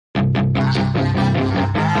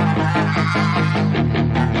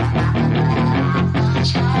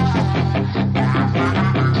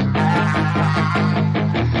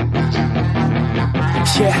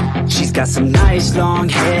She's got some nice long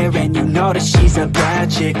hair, and you know that she's a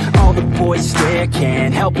bad chick. All the boys stare,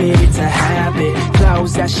 can't help it, it's a habit.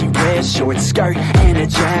 Clothes that she wears, short skirt and a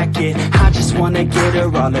jacket. I just wanna get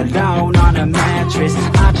her all alone on a mattress.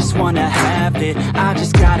 I just wanna have it, I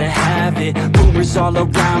just gotta have it. Rumors all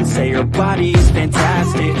around say her body is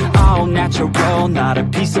fantastic. All natural, not a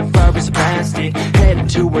piece of fur is plastic. Head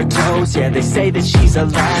to her toes, yeah, they say that she's a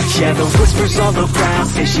latch. Yeah, the whispers all around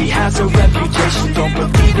say she has a reputation. Don't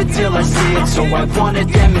believe it till I see it, so I want a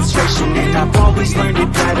demonstration. And I've always learned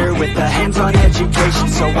it better with a hands-on education.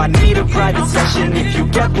 So I need a private session if you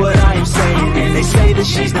get what I am saying. And they say that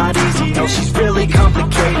she's not easy, no, she's really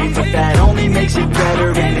complicated. But that only makes it better,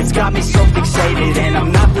 and it's got me so fixated. And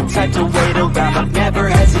I'm not the type to wait around, I've never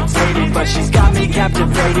hesitated. But she's got me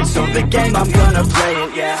captivated, so the game, I'm gonna play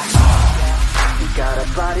it, yeah. You got a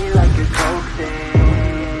body like a coke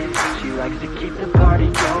thing. She likes to keep the party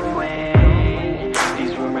going.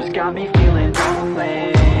 These rumors got me feeling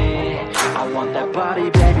lonely. I want that body,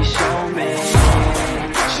 baby, show me.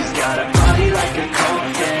 She's got a body like a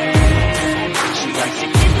coke thing. She likes to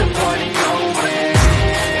keep the party going.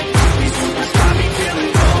 These rumors got me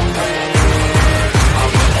feeling lonely. I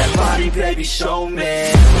want that body, baby, show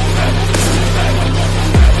me.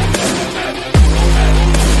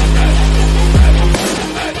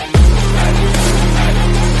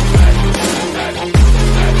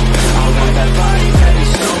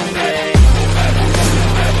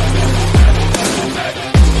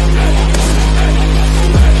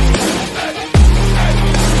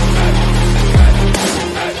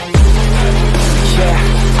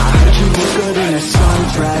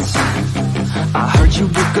 I heard you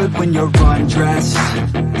look good when you're undressed.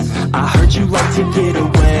 I heard you like to get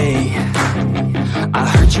away. I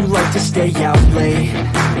heard you like to stay out late.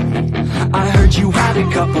 I heard you had a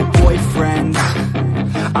couple boyfriends.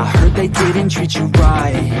 I heard they didn't treat you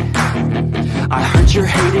right. I heard you're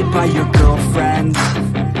hated by your girlfriends,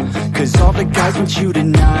 'cause all the guys want you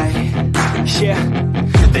tonight. Yeah,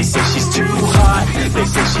 they say she's too hot, they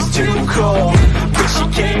say she's too cold. Where she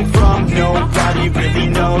came from, nobody really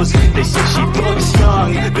knows. They say she looks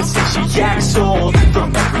young, but say she acts old.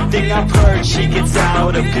 From everything I've heard, she gets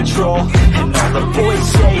out of control. And all the boys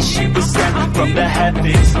say she was sent from the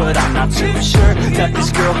heavens, but I'm not too sure that this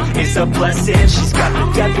girl is a blessing. She's got the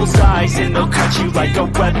devil's eyes, and they'll cut you like a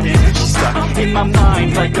weapon. She's stuck in my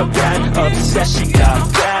mind like a bad obsession.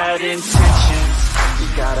 Got bad intentions. She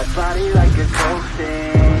got a body like a coke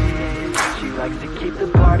thing. She likes to keep the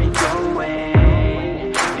party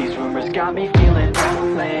going. These rumors got me feeling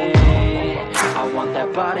lonely. I want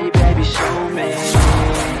that body, baby, show me.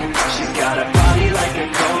 She's got a body like a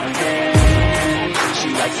coke thing. She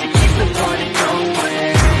likes to keep the party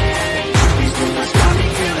going. These rumors got me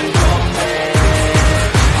feeling lonely.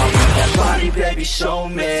 I want that body, baby, show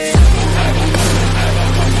me.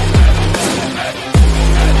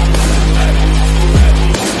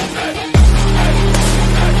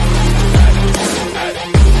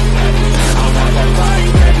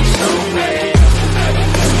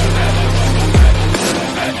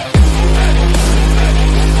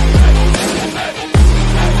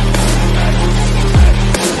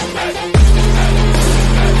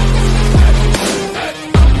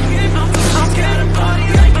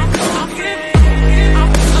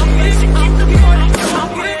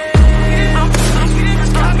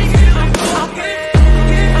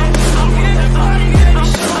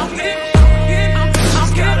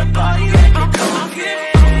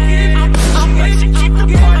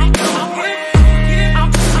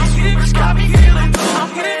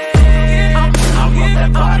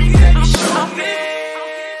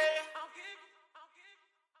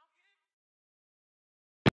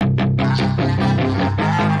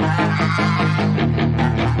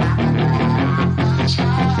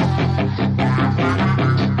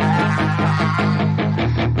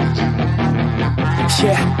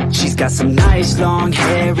 Yeah, she's got some nice long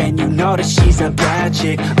hair, and you know that she's a bad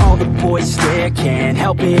chick. All the boys stare, can't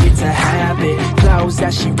help it, it's a habit. Clothes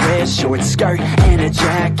that she wears, short skirt and a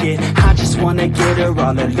jacket. I just wanna get her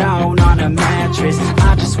all alone on a mattress.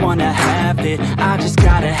 I just wanna have it, I just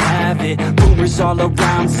gotta have it. Rumors all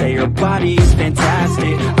around say her body is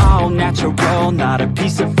fantastic. All natural, not a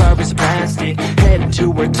piece of fur is plastic. Head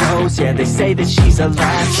to her toes, yeah, they say that she's a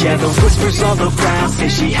latch. Yeah, the whispers all around say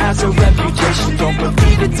she has a reputation. Don't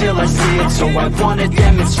believe it till I see it, so I want a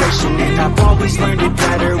demonstration. And I've always learned it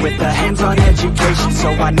better with a hands-on education. So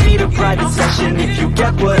I need a private session if you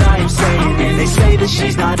get what I am saying. And they say that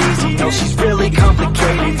she's not easy, no, she's really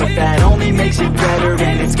complicated. But that only makes it better,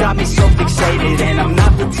 and it's got me so fixated. And I'm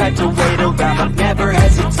not the type to wait around, I've never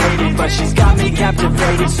hesitated. But she's got me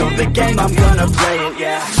captivated, so the game, I'm gonna play it,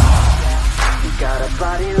 yeah. got a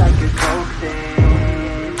body like a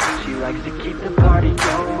cocaine. She likes to keep the party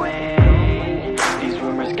going. These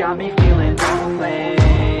rumors got me feeling lonely.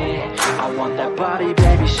 I want that body,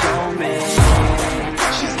 baby, show me.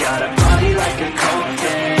 She's got a body like a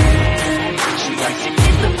cocaine. She likes to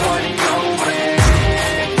keep the party going.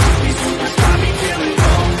 These rumors got me feeling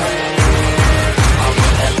lonely. I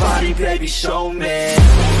want that body, baby, show me.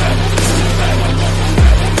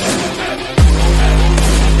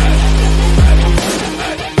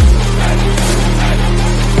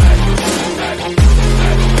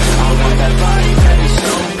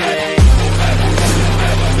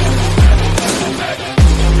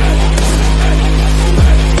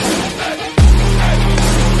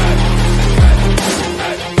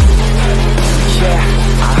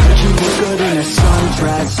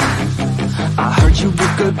 I heard you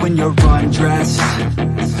look good when you're undressed.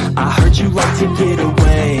 I heard you like to get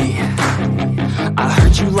away. I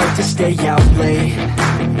heard you like to stay out late.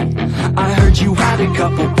 I heard you had a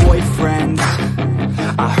couple boyfriends.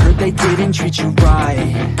 I heard they didn't treat you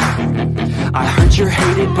right. I heard you're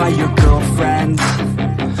hated by your girlfriends,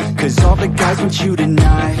 'cause all the guys want you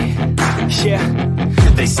tonight. Yeah,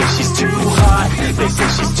 they say she's too hot, they say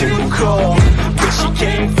she's too cold. Where she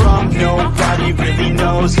came from, nobody really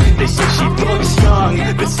knows. They say she looks young,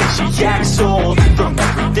 but say she acts old. From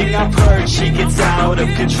everything I've heard, she gets out of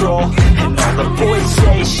control. And all the boys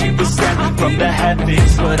say she was sent from the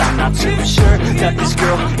heavens, but I'm not too sure that this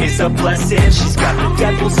girl is a blessing. She's got the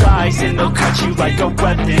devil's eyes and they'll cut you like a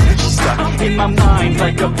weapon. She's stuck in my mind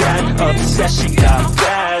like a bad obsession. Got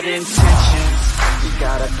bad intentions. She's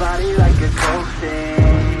got a body like a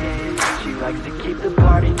cocaine. She likes to keep the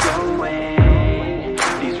party going.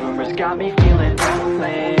 These rumors got me feeling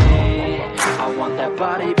lonely. I want that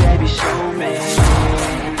body, baby, show me.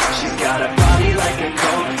 She's got a body like a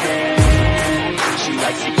cocaine. She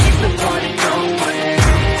likes to keep the party going.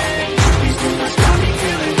 These rumors got me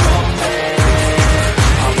feeling lonely.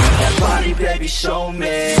 I want that body, baby, show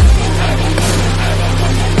me.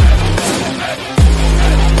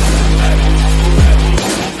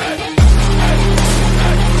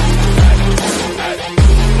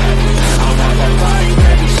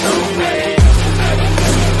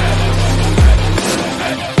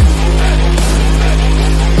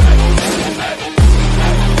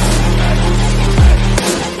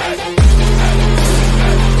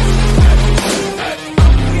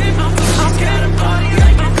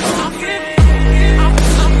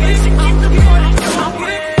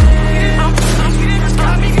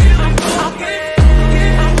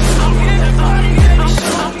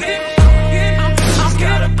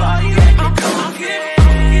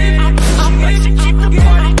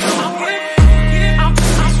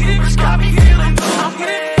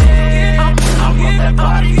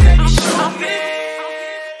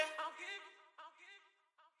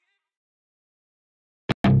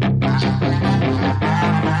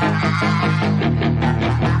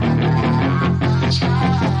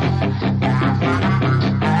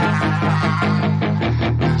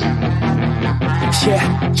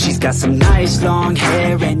 Yeah, she's got some nice long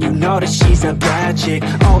hair, and you know that she's a bad chick.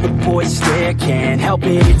 All the boys stare, can't help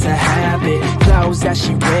it, it's a habit. Clothes that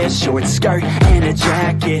she wears, short skirt and a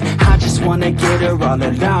jacket. I just wanna get her all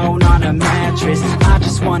alone on a mattress. I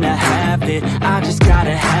just wanna have it, I just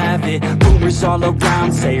gotta have it. Rumors all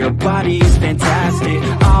around say her body is fantastic.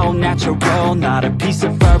 All natural, not a piece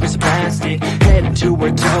of fur is plastic. Head to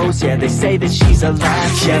her toes, yeah, they say that she's a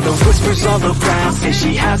latch. Yeah, the whispers all around say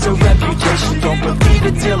she has a reputation. Don't believe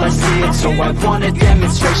it till I see it, so I want a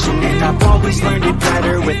demonstration. And I've always learned it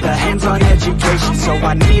better with a hands-on education. So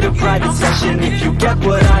I need a private session if you get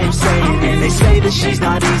what I am saying. And they say that she's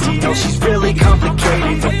not easy, no, she's really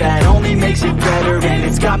complicated. But that only makes it better, and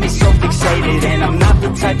it's got me so fixated. And I'm not the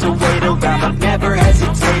type to wait around, I've never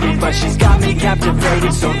hesitated. But she's got me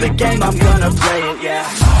captivated, so the game, I'm gonna play it, yeah.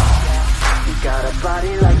 You got a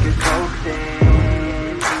body like a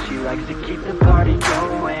cocaine. She likes to keep the party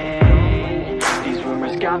going. These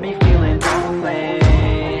rumors got me feeling lonely.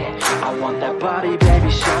 I want that body,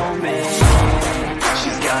 baby, show me.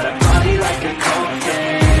 She's got a body like a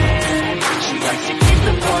cocaine. She likes to keep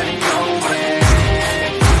the party going.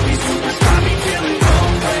 These rumors got me feeling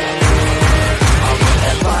lonely. I want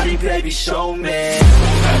that body, baby, show me.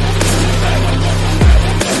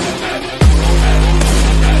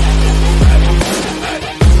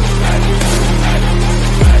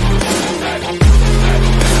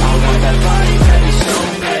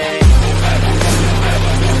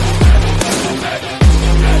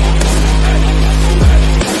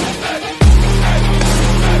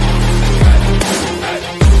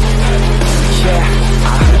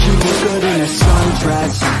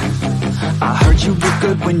 I heard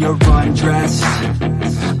you're undressed.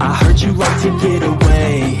 I heard you like to get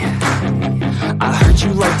away. I heard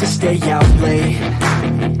you like to stay out late.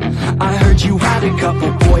 I heard you had a couple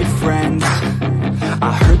boyfriends.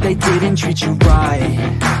 I heard they didn't treat you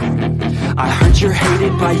right. I heard you're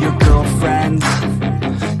hated by your girlfriends,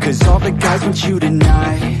 'cause all the guys want you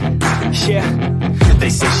tonight. Yeah, they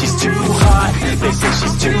say she's too hot, they say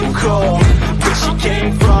she's too cold. Where she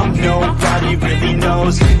came from, nobody really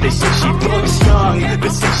knows. They say she looks young,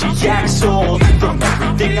 but say she acts old. From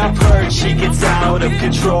everything I've heard, she gets out of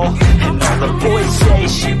control. And all the boys say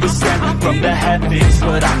she was sent from the heavens,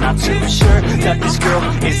 but I'm not too sure that this girl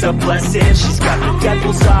is a blessing. She's got the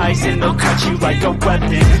devil's eyes and they'll cut you like a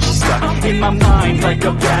weapon. She's stuck in my mind like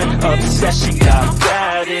a bad obsession. Got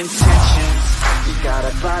bad intentions. She got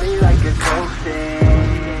a body like a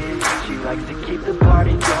coffin. She likes to keep the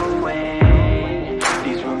party going.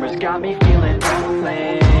 These rumors got me feeling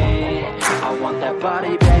lonely. I want that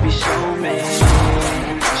body, baby, show me.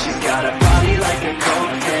 She's got a body like a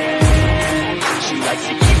coffin. She likes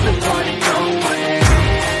to keep the party going.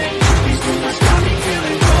 These rumors got me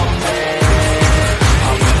feeling lonely.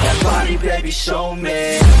 I want that body, baby, show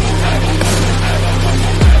me.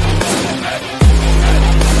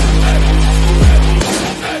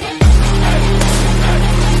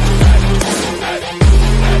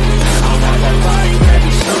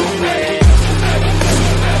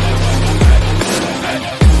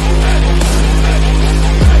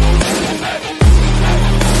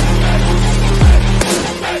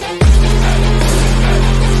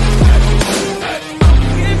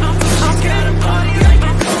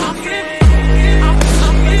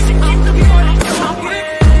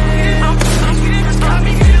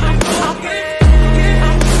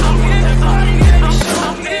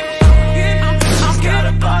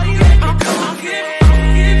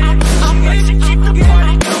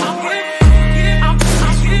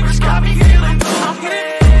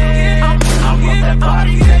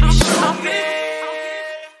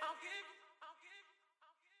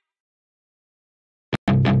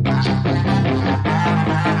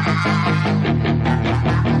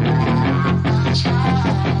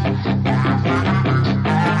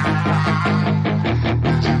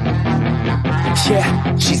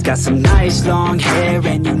 Yeah, she's got some nice long hair,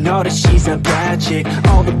 and you know that she's a bad chick.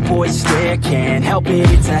 All the boys stare, can't help it,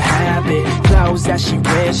 it's a habit. Clothes that she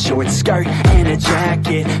wears, short skirt and a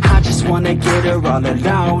jacket. I just wanna get her all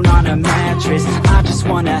alone on a mattress. I just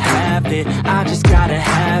wanna have it, I just gotta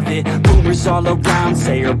have it. Rumors all around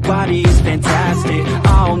say her body is fantastic.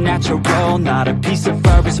 All natural, not a piece of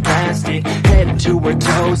fur is plastic. Head to her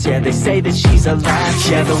toes, yeah, they say that she's a latch.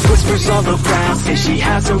 Yeah, the whispers all around say she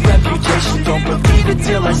has a reputation. Don't believe it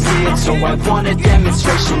till I see it, so I want a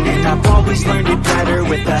demonstration. And I've always learned it better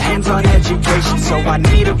with a hands-on education. So I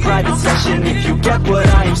need a private session if you get what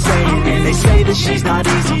I am saying. And they say that she's not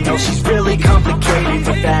easy, no, she's really complicated.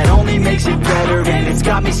 But that only makes it better, and it's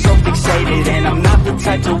got me so fixated. And I'm not the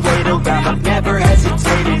type to wait around, I've never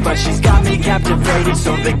hesitated. But she's got me captivated,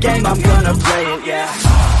 so the game, I'm gonna play it, yeah.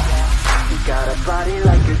 She got a body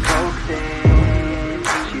like a coke thing.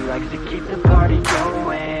 She likes to keep the party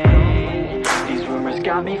going. These rumors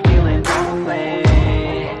got me feeling lonely.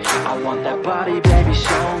 I want that body, baby,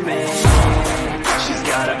 show me. She's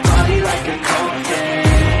got a body like a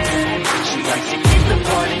cocaine. She likes to keep the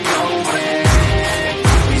party going.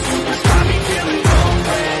 These rumors got me feeling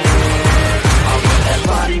lonely. I want that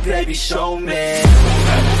body, baby, show me.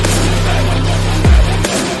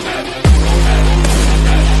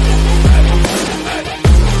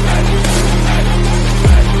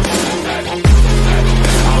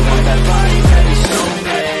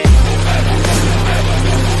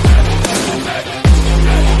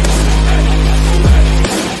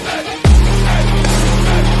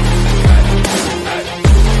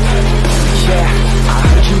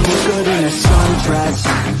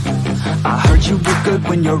 I heard you look good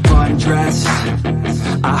when you're undressed.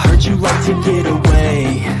 I heard you like to get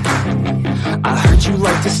away. I heard you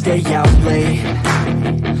like to stay out late.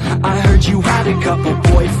 I heard you had a couple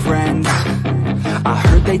boyfriends. I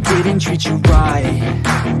heard they didn't treat you right.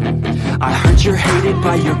 I heard you're hated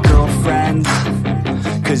by your girlfriends,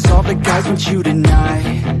 'cause all the guys want you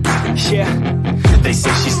tonight. Yeah, they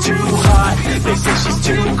say she's too hot, they say she's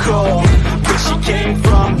too cold. Where she came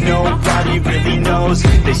from, nobody really knows.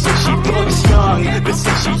 They say she looks young, but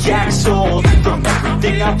say she acts old. From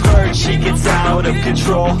everything I've heard, she gets out of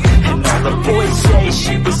control. And all the boys say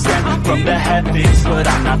she was sent from the heavens, but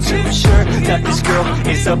I'm not too sure that this girl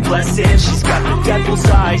is a blessing. She's got the devil's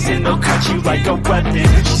eyes and they'll cut you like a weapon.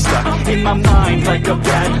 She's stuck in my mind like a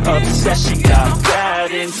bad obsession. Got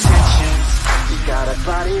bad intentions. She got a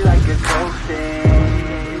body like a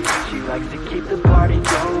coffin. likes to keep the party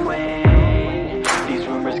going. These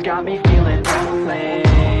rumors got me feeling lonely.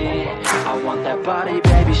 I want that body,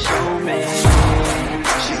 baby, show me.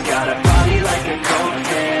 She's got a body like a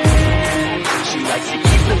cocaine. She likes to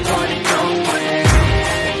keep the party going.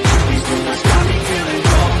 These rumors got me feeling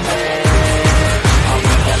lonely. I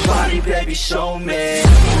want that body, baby, show me.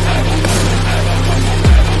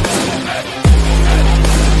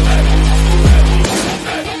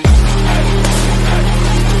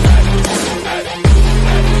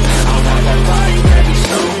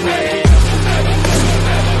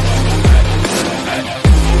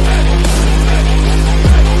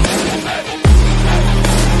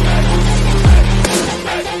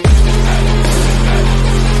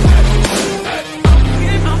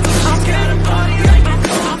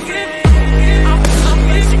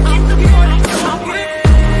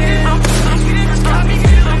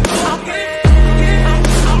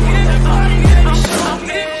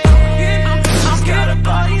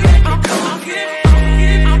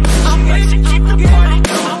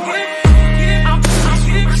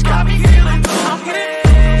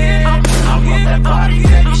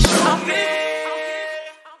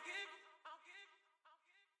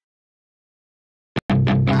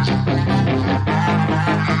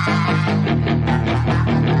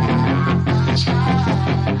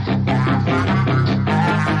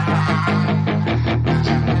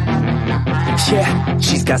 Yeah,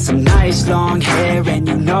 she's got some nice long hair, and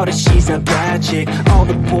you know that she's a bad chick. All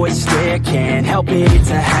the boys stare, can't help it, it's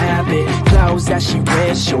a habit. Clothes that she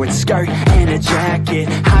wears, short skirt and a jacket.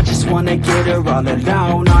 I just wanna get her all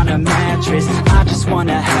alone on a mattress. I just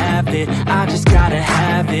wanna have it, I just gotta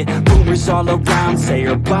have it. Rumors all around say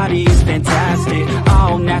her body is fantastic.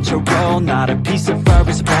 All natural, not a piece of fur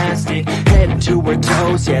is plastic. Head to her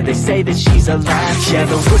toes, yeah, they say that she's a latch. Yeah,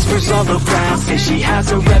 the whispers all around say she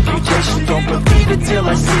has a reputation. Don't believe it till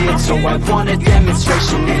I see it, so I want a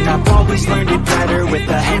demonstration. And I've always learned it better with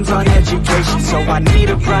a hands-on education. So I need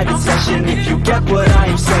a private session if you get what I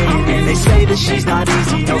am saying. And they say that she's not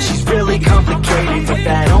easy, no, she's really complicated. But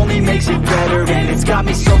that only makes it better, and it's got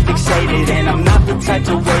me so fixated. And I'm not the type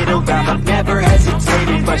to wait around, I've never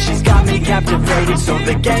hesitated. But she's got me captivated, so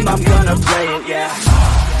the game, I'm gonna play it, yeah.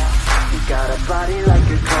 You got a body like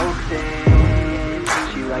a coke thing.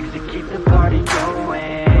 She likes to keep the party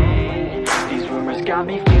going. Got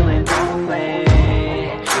me feeling lonely.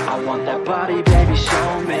 I want that body, baby,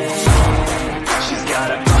 show me. She's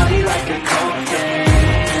got a body like a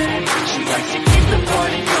cocaine. She likes to keep the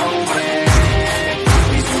party going.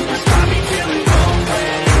 These rumors got me feeling lonely.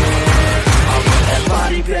 I want that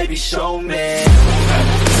body, baby, show me.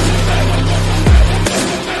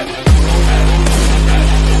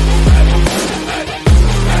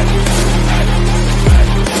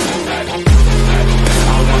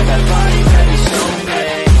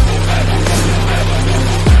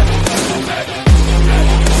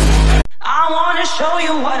 Show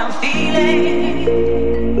you what I'm feeling.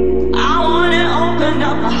 I wanna open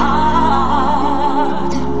up my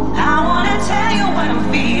heart. I wanna tell you what I'm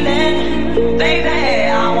feeling, baby.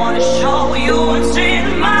 I wanna show you what's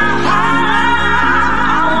in my heart.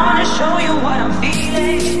 I wanna show you what I'm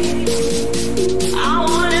feeling. I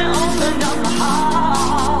wanna open up my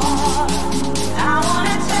heart. I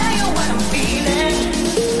wanna tell you what I'm feeling,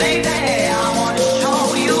 baby. I wanna show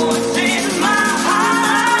you what's in my heart.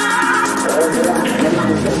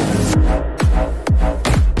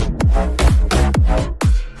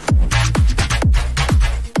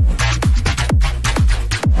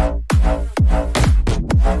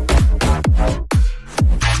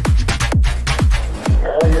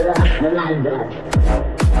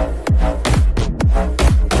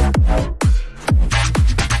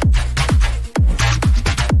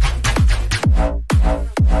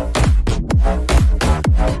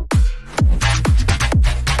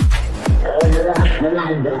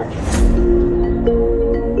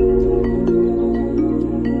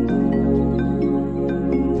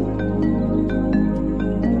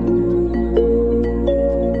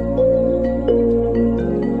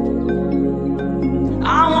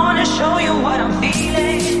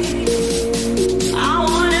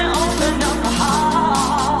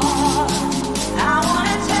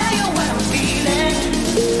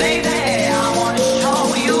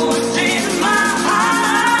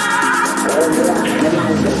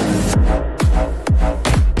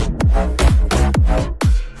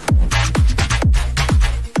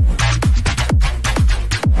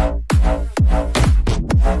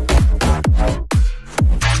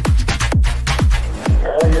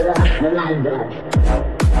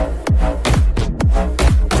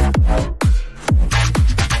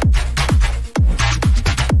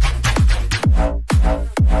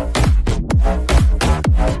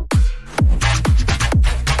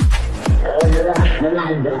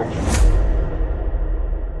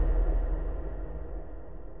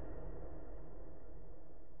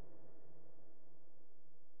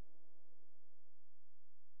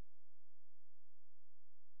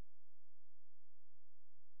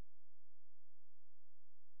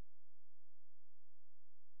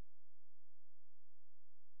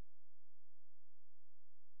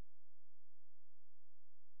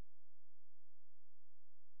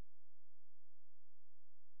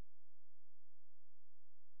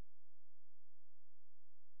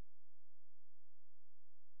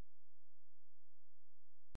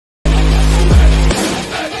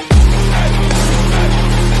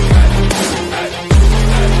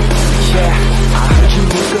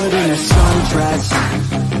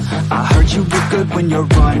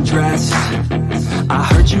 her undressed. I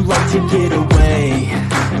heard you like to get away.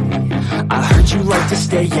 I heard you like to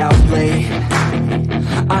stay out late.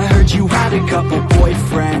 I heard you had a couple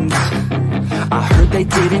boyfriends. I heard they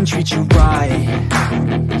didn't treat you right.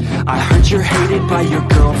 I heard you're hated by your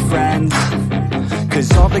girlfriends,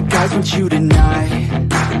 'cause all the guys want you tonight.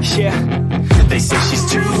 Yeah, they say she's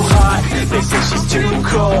too hot, they say she's too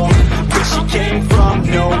cold. Where she came from,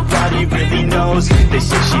 nobody really knows. They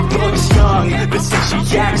say she looks young, but say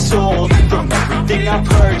she acts old. From everything I've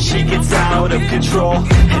heard, she gets out of control.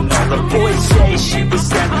 And all the boys say she was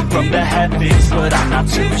sent from the heavens, but I'm not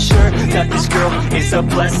too sure that this girl is a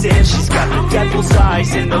blessing. She's got the devil's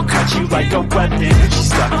eyes and they'll cut you like a weapon. She's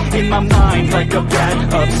stuck in my mind like a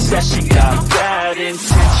bad obsession. Got bad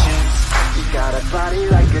intentions. She got a body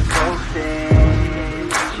like a coffin.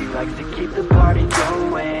 She likes to keep the party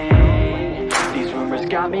going. These rumors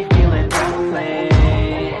got me feeling lonely.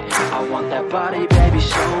 I want that body, baby,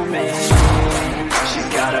 show me. She's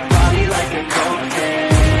got a body like a coffin.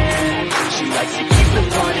 She likes to keep the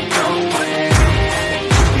party going.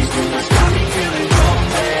 These rumors got me feeling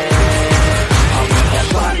lonely. I want that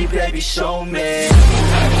body, baby, show me.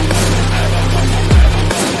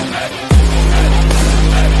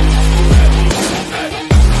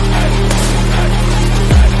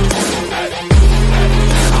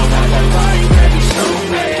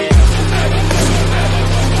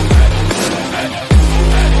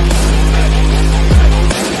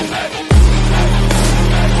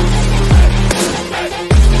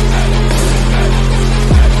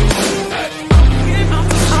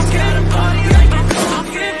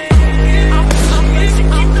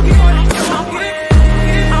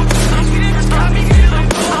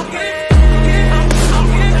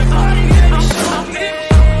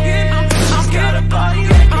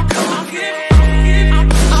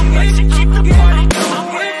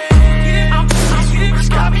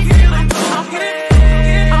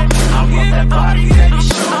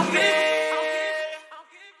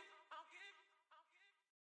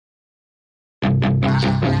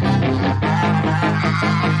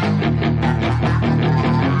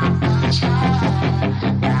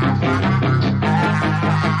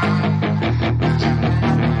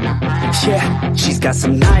 Yeah, she's got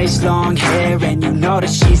some nice long hair, and you know that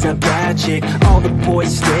she's a bad chick. All the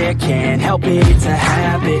boys stare, can't help it, it's a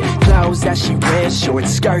habit. Clothes that she wears, short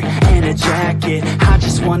skirt and a jacket. I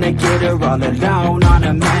just wanna get her all alone on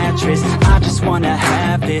a mattress. I just wanna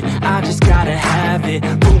have it, I just gotta have it.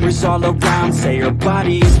 Rumors all around say her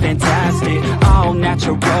body is fantastic. All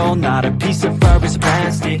natural, not a piece of fur is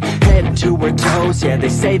plastic. Head to her toes, yeah, they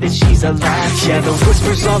say that she's a latch. Yeah, the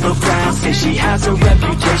whispers all around say she has a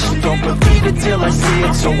reputation. Don't believe it till I see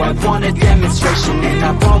it, so I want a demonstration. And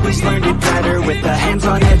I've always learned it better with a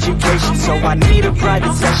hands-on education. So I need a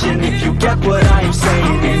private session if you get what I am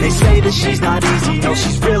saying. And they say that she's not easy, no,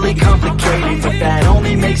 she's really complicated. But that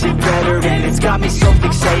only makes it better, and it's got me so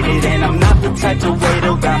fixated. And I'm not the type to wait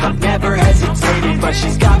around, I've never hesitated. But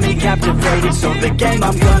she's got me captivated, so the game,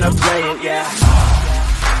 I'm gonna play it, yeah.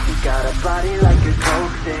 You got a body like a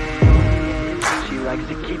coffin. She likes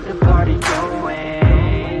to keep the party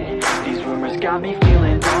going. These rumors got me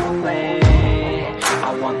feeling lonely.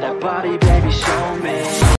 I want that body, baby, show me.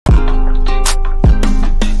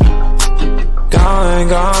 Going,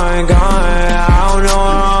 going, going. I don't know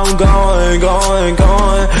where I'm going, going,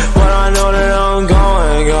 going. But I know that I'm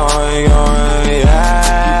going, going, going.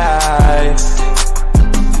 Yeah,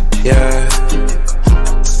 yeah.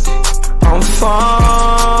 I'm falling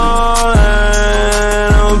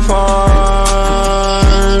apart.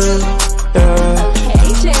 Yeah.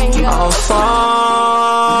 I'm falling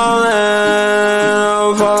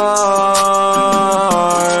apart.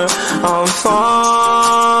 I'm falling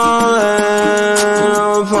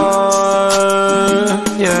apart.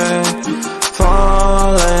 Yeah.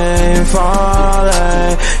 Falling,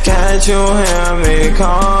 falling. Can't you hear me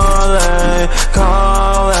calling,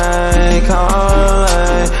 calling,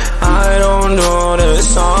 calling? I don't do this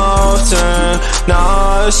often.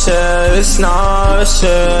 Nauseous,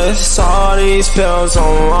 nauseous. All these pills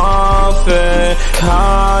I'm off it.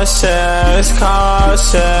 Cautious,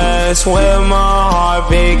 cautious. With my heart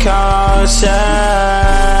be cautious.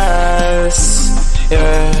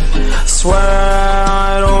 Yeah, swear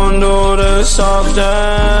I don't do this often.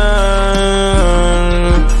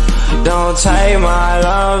 Don't take my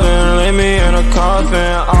love and leave me in a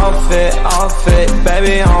coffin. Off it,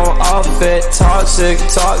 baby, I'm off it. Toxic,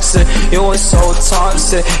 toxic, you are so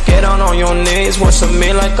toxic. Get on your knees, worship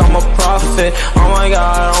me like I'm a prophet. Oh my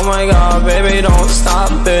god, baby, don't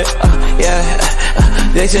stop it. Yeah,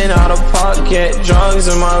 Dixon out of pocket, drugs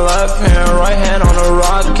in my left hand, right hand on a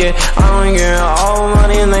rocket. I'm getting all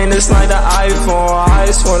money, lane this like the iPhone.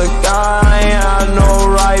 I swear to God, I ain't had no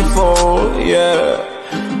rifle,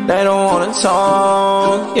 yeah. They don't wanna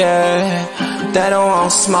talk, yeah. They don't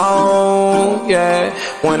wanna smoke, yeah.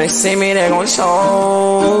 When they see me, they gon'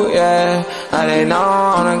 choke, yeah. Now they know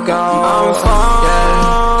I wanna go. I'm falling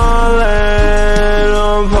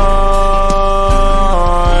apart.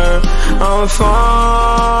 I'm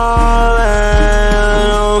falling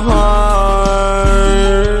apart,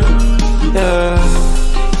 yeah.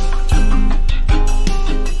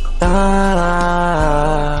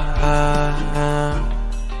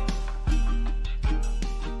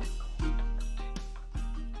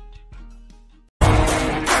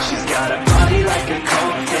 She's got a body like a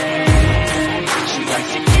cocaine. She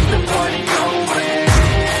likes to keep the party going.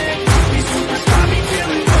 These rumors got me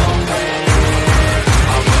feeling lonely.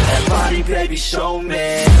 I want that body, baby, show me.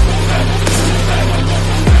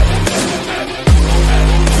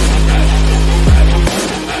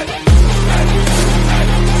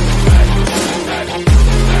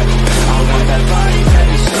 I want that body,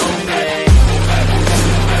 baby, show me.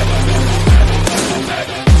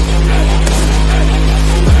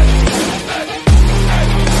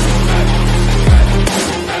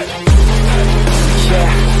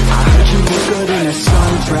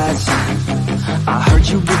 I heard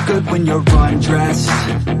you look good when you're undressed.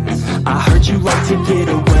 I heard you like to get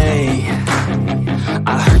away.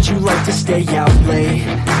 I heard you like to stay out late.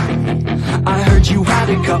 I heard you had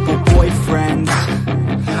a couple boyfriends.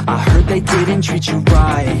 I heard they didn't treat you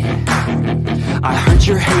right. I heard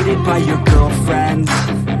you're hated by your girlfriends,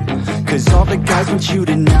 'cause all the guys want you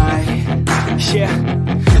tonight. Yeah,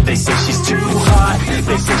 they say she's too hot,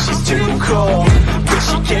 they say she's too cold. Where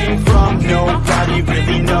she came from, nobody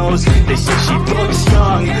really knows. They say she looks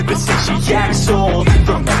young, but say she acts old.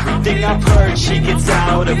 From everything I've heard, she gets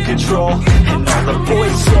out of control. And all the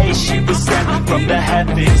boys say she was sent from the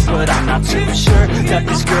heavens, but I'm not too sure that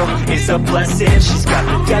this girl is a blessing. She's got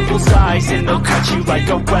the devil's eyes and they'll cut you like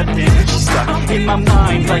a weapon. She's stuck in my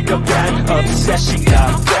mind like a bad obsession.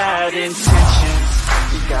 Got bad intentions.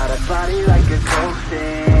 She's got a body like a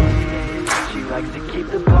cocaine. She likes to keep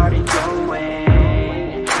the party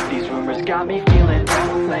going. These rumors got me feeling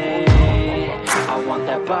lonely. I want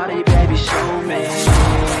that body, baby, show me.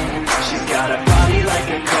 She's got a body like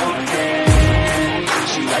a cocaine.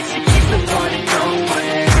 She likes to keep the party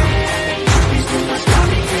going. These rumors got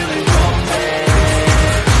me feeling lonely.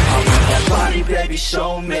 I want that body, baby,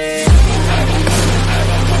 show me.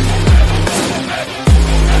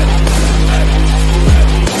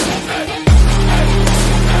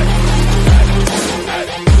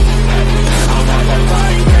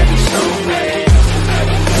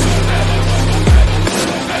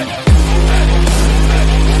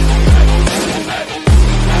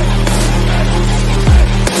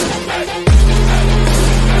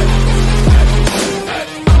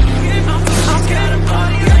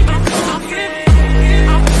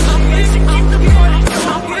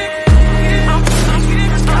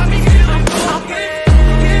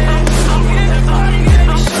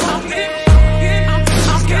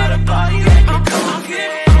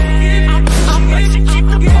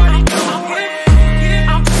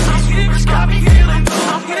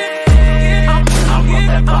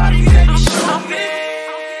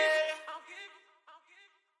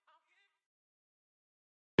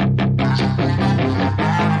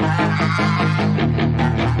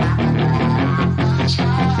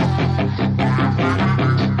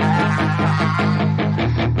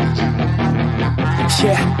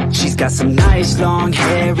 Yeah, she's got some nice long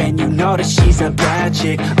hair, and you know that she's a bad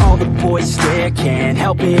chick. All the boys stare, can't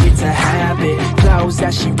help it, it's a habit. Clothes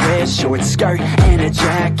that she wears, short skirt and a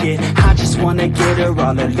jacket. I just wanna get her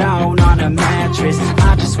all alone on a mattress.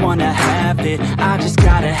 I just wanna have it, I just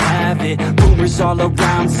gotta have it. Rumors all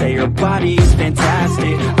around say her body's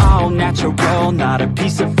fantastic. All natural, not a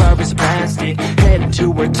piece of fur is plastic. Head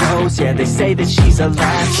to her toes, yeah, they say that she's a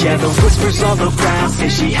latch. Yeah, the whispers all around say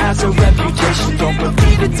she has a reputation. Don't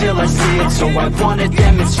believe it till I see it, so I want a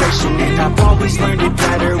demonstration. And I've always learned it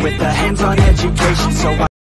better with a hands-on education. So